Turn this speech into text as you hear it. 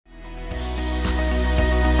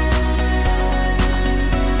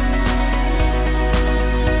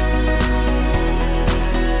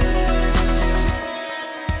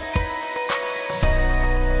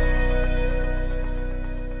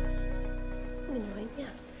Anyway, yeah.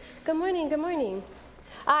 Good morning, good morning.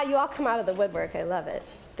 You all come out of the woodwork. I love it.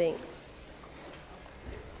 Thanks.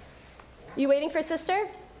 You waiting for sister?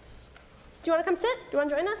 Do you want to come sit? Do you want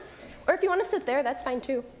to join us? Or if you want to sit there, that's fine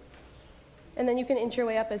too. And then you can inch your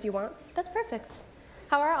way up as you want. That's perfect.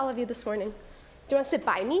 How are all of you this morning? Do you want to sit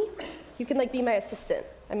by me? You can be my assistant.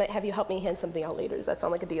 I might have you help me hand something out later. Does that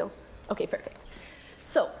sound like a deal? Okay, perfect.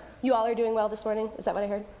 So, you all are doing well this morning? Is that what I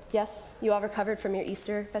heard? Yes? You all recovered from your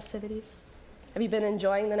Easter festivities? Have you been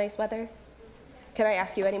enjoying the nice weather? Can I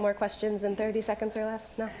ask you any more questions in 30 seconds or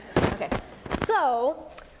less? No? Okay. So,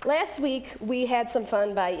 last week we had some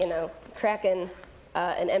fun by, cracking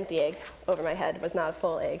an empty egg over my head. It was not a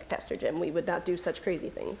full egg, Pastor Jim. We would not do such crazy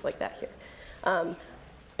things like that here.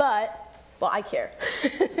 Well, I care.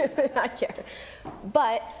 I care.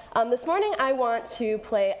 But this morning I want to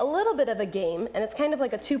play a little bit of a game, and it's kind of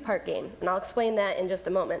like a two-part game, and I'll explain that in just a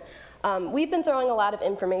moment. We've been throwing a lot of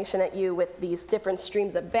information at you with these different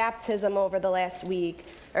streams of baptism over the last week,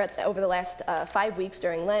 or over the last 5 weeks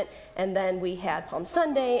during Lent, and then we had Palm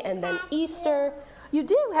Sunday, and then Easter. You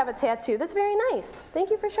do have a tattoo. That's very nice. Thank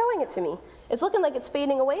you for showing it to me. It's looking like it's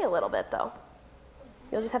fading away a little bit, though.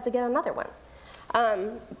 You'll just have to get another one.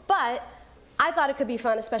 But I thought it could be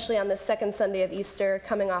fun, especially on this second Sunday of Easter,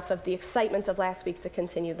 coming off of the excitement of last week to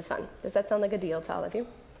continue the fun. Does that sound like a deal to all of you?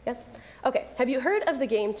 Yes? Okay. Have you heard of the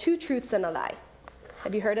game Two Truths and a Lie?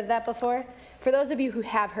 Have you heard of that before? For those of you who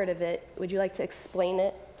have heard of it, would you like to explain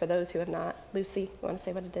it for those who have not? Lucy, you want to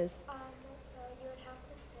say what it is? So you would have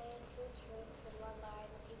to say two truths and one lie,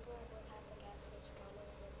 and people would have to guess which one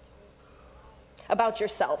is the truth and the lie. About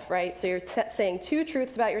yourself, right? So you're saying two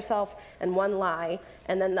truths about yourself and one lie,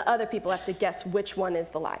 and then the other people have to guess which one is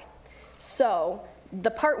the lie. So the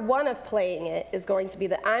part one of playing it is going to be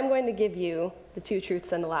that I'm going to give you the two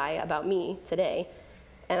truths and a lie about me today,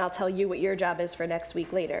 and I'll tell you what your job is for next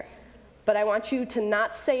week later. But I want you to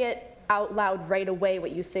not say it out loud right away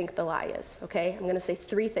what you think the lie is, okay? I'm going to say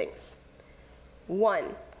three things.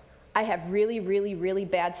 One, I have really, really, really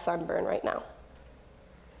bad sunburn right now.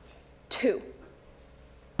 Two,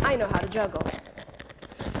 I know how to juggle.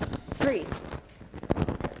 Three,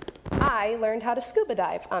 I learned how to scuba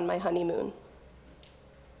dive on my honeymoon.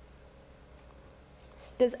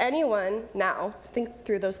 Does anyone now think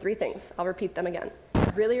through those three things? I'll repeat them again.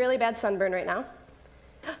 Really, really bad sunburn right now.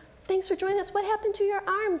 Thanks for joining us. What happened to your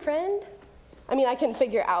arm, friend? I mean, I can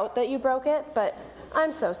figure out that you broke it, but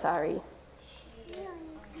I'm so sorry. And she put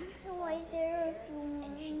her arms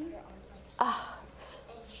and she it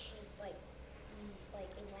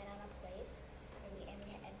went on a place, and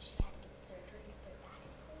she had to get surgery for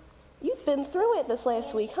that. You've been through it this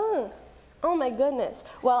last week, huh? Oh my goodness.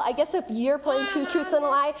 Well, I guess if you're playing two truths and a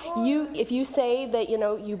lie, if you say that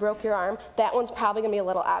you broke your arm, that one's probably gonna be a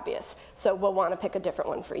little obvious. So we'll want to pick a different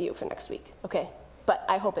one for you for next week, okay? But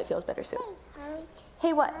I hope it feels better soon.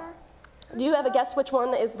 Hey, what? Do you have a guess which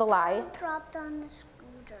one is the lie? She dropped on the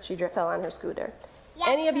scooter. She fell on her scooter. Yeah.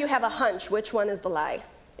 Any of you have a hunch which one is the lie?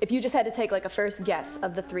 If you just had to take a first guess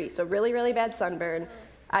of the three. So really, really bad sunburn,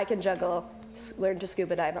 I can juggle, learn to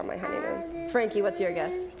scuba dive on my honeymoon. Frankie, what's your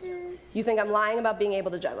guess? You think I'm lying about being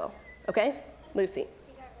able to juggle, okay? Lucy.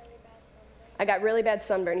 I got really bad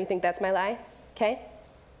sunburn. You think that's my lie? Okay.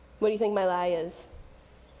 What do you think my lie is?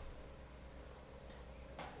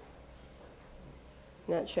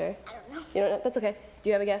 Not sure. I don't know. You don't know? That's okay. Do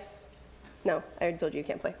you have a guess? No, I already told you you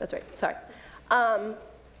can't play. That's right. Sorry.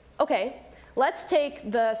 Okay, let's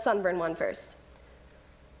take the sunburn one first.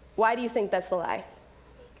 Why do you think that's the lie?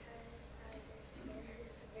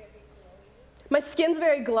 My skin's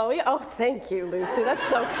very glowy? Oh, thank you, Lucy. That's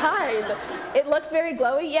so kind. It looks very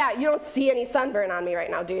glowy? Yeah, you don't see any sunburn on me right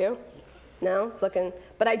now, do you? No? It's looking...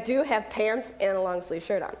 But I do have pants and a long sleeve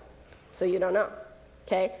shirt on, so you don't know,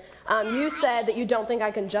 okay? You said that you don't think I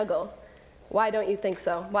can juggle. Why don't you think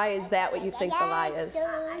so? Why is that what you think the lie is?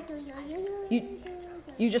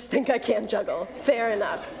 You just think I can't juggle. Fair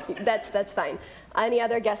enough. That's fine. Any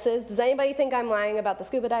other guesses? Does anybody think I'm lying about the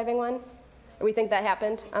scuba diving one? Or we think that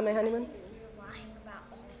happened on my honeymoon?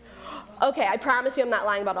 Okay, I promise you I'm not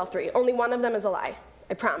lying about all three. Only one of them is a lie.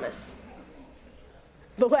 I promise.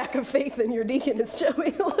 The lack of faith in your deacon is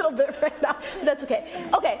showing a little bit right now. That's okay.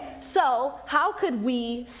 Okay, so how could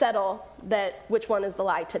we settle that which one is the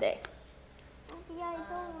lie today?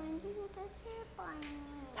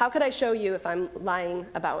 How could I show you if I'm lying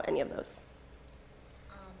about any of those?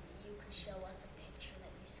 You could show us a picture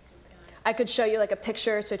that you scuba dived. I could show you a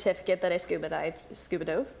picture certificate that I scuba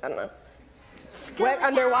dove. I don't know. Went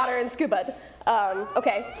underwater and scuba.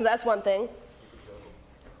 Okay, so that's one thing.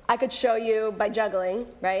 I could show you by juggling,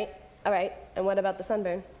 right? All right, and what about the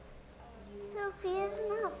sunburn? Sophia's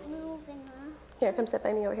not moving. Here, come sit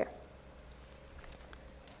by me over here.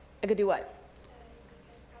 I could do what? You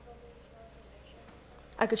could probably show us a picture of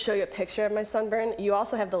yourself. I could show you a picture of my sunburn. You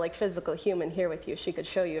also have the physical human here with you. She could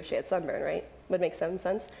show you if she had sunburn, right? Would make some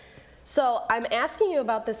sense. So I'm asking you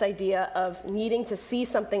about this idea of needing to see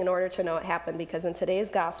something in order to know what happened, because in today's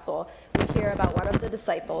gospel, we hear about one of the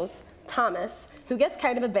disciples, Thomas, who gets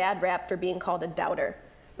kind of a bad rap for being called a doubter,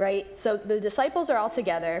 right? So the disciples are all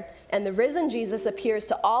together, and the risen Jesus appears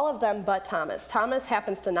to all of them but Thomas. Thomas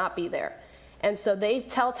happens to not be there. And so they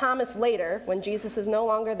tell Thomas later, when Jesus is no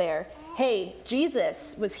longer there, hey,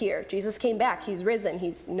 Jesus was here. Jesus came back. He's risen.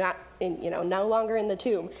 He's not no longer in the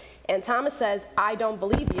tomb. And Thomas says, I don't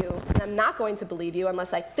believe you, and I'm not going to believe you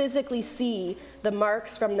unless I physically see the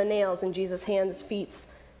marks from the nails in Jesus' hands, feet,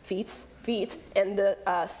 and the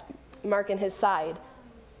mark in his side.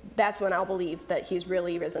 That's when I'll believe that he's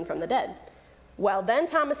really risen from the dead. Well, then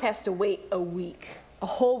Thomas has to wait a week, a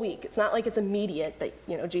whole week. It's not like it's immediate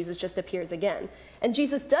that, Jesus just appears again. And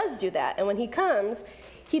Jesus does do that. And when he comes,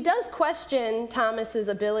 he does question Thomas's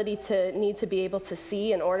ability to need to be able to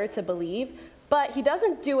see in order to believe, but he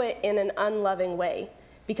doesn't do it in an unloving way,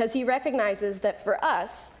 because he recognizes that for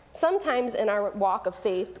us, sometimes in our walk of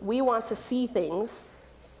faith, we want to see things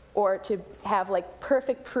or to have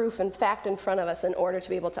perfect proof and fact in front of us in order to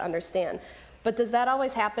be able to understand. But does that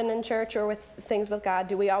always happen in church or with things with God?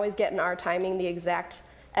 Do we always get in our timing the exact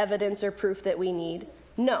evidence or proof that we need?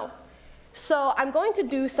 No. So I'm going to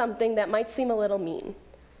do something that might seem a little mean.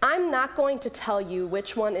 I'm not going to tell you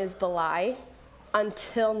which one is the lie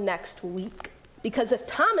until next week. Because if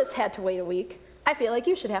Thomas had to wait a week, I feel like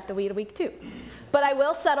you should have to wait a week too. But I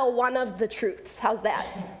will settle one of the truths. How's that?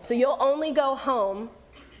 So you'll only go home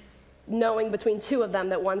knowing between two of them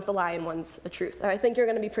that one's the lie and one's the truth. And I think you're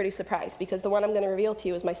going to be pretty surprised, because the one I'm going to reveal to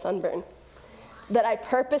you is my sunburn. That I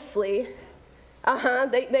purposely,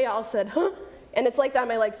 they all said, huh? And it's like that on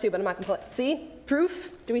my legs too, but I'm not going to put. See?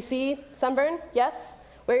 Proof? Do we see sunburn? Yes?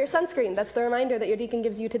 Wear your sunscreen. That's the reminder that your deacon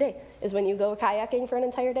gives you today, is when you go kayaking for an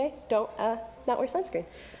entire day, don't not wear sunscreen.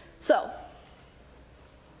 So,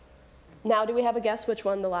 now do we have a guess which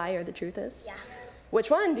one the lie or the truth is? Yeah. Which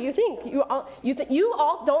one do you think? You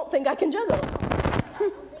all don't think I can juggle.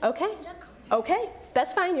 Okay. Okay,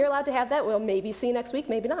 that's fine. You're allowed to have that. We'll maybe see next week,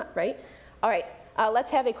 maybe not, right? All right, let's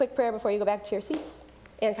have a quick prayer before you go back to your seats.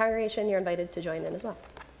 And congregation, you're invited to join in as well.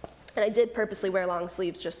 And I did purposely wear long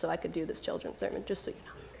sleeves just so I could do this children's sermon, just so you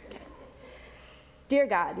know. Okay. Dear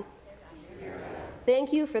God,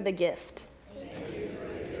 thank you for the gift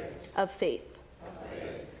of faith.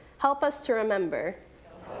 Help us to remember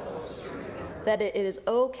that it is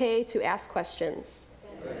okay to ask questions,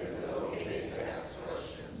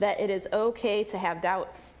 that it is okay to have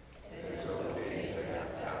doubts,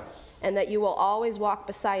 and that you will always walk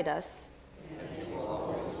beside us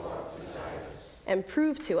and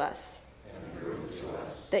prove to us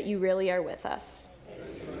that you really are with us.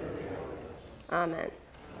 Amen.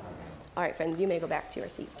 All right, friends, you may go back to your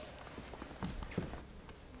seats.